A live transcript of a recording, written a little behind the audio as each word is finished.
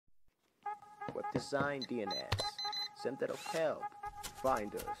Web Design DNS, Center of Help.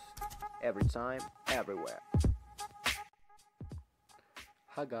 Find us every time, everywhere.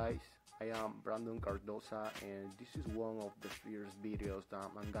 Hi guys, I am Brandon Cardosa and this is one of the first videos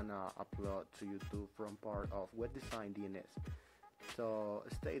that I'm gonna upload to YouTube from part of Web Design DNS. So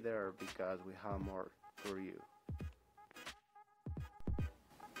stay there because we have more for you.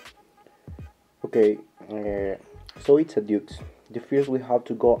 Okay, so it's a Dukes. The first we have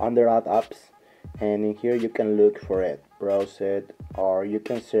to go under Add Apps, and in here you can look for it, browse it, or you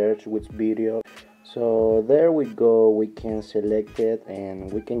can search which video. So there we go, we can select it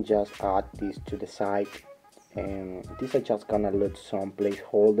and we can just add this to the site, and this is just gonna load some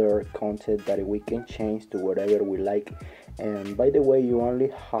placeholder content that we can change to whatever we like. And by the way, you only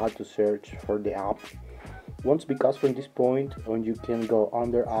have to search for the app once, because from this point on you can go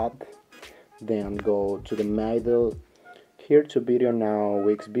under app, then go to the middle here to video. Now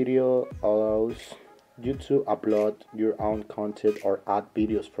Wix video allows you to upload your own content or add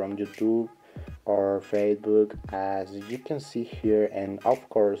videos from YouTube or Facebook, as you can see here, and of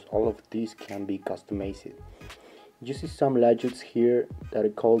course all of these can be customized. You see some layouts here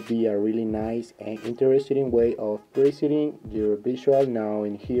that could be a really nice and interesting way of presenting your visual. Now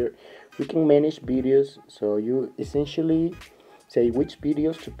in here we can manage videos, so you essentially say which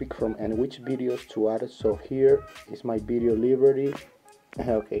videos to pick from and which videos to add. So here is my video library.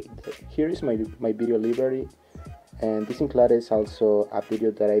 Okay, here is my video library, and this includes also a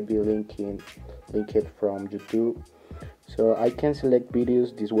video that I be linked from YouTube. So I can select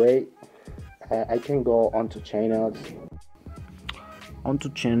videos this way. I can go onto channels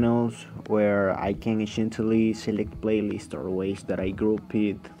where I can essentially select playlists or ways that I group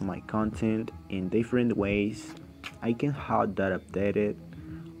it my content in different ways. I can have that updated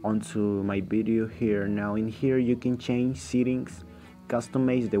onto my video here. Now in here you can change settings,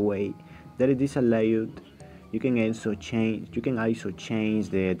 customize the way that it is a layout. You can also change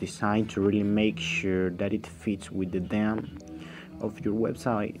the design to really make sure that it fits with the theme of your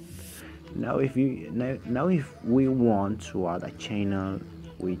website. Now if we want to add a channel,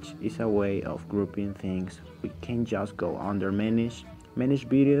 which is a way of grouping things, we can just go under manage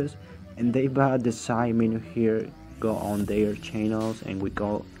videos, and they have the side menu here, go on their channels, and we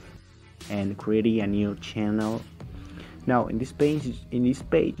go and create a new channel. Now in this page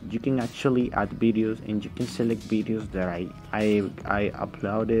you can actually add videos, and you can select videos that I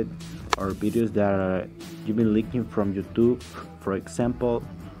uploaded, or videos that you've been linking from YouTube, for example.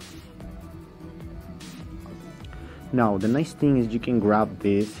 Now the nice thing is you can grab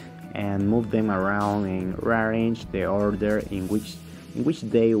this and move them around and rearrange the order in which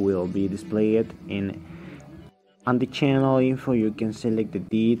they will be displayed. In on the channel info you can select the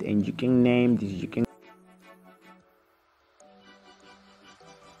date, and you can name this. You can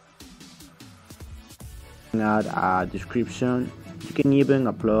add a description. You can even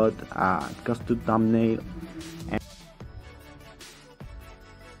upload a custom thumbnail,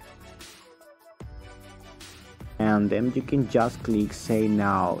 and then you can just click say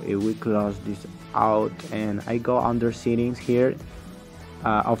now. If we close this out and I go under settings here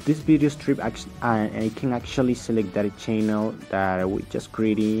of this video strip, I can actually select that channel that we just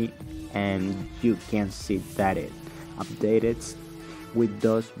created, and you can see that it updated with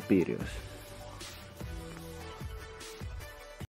those videos.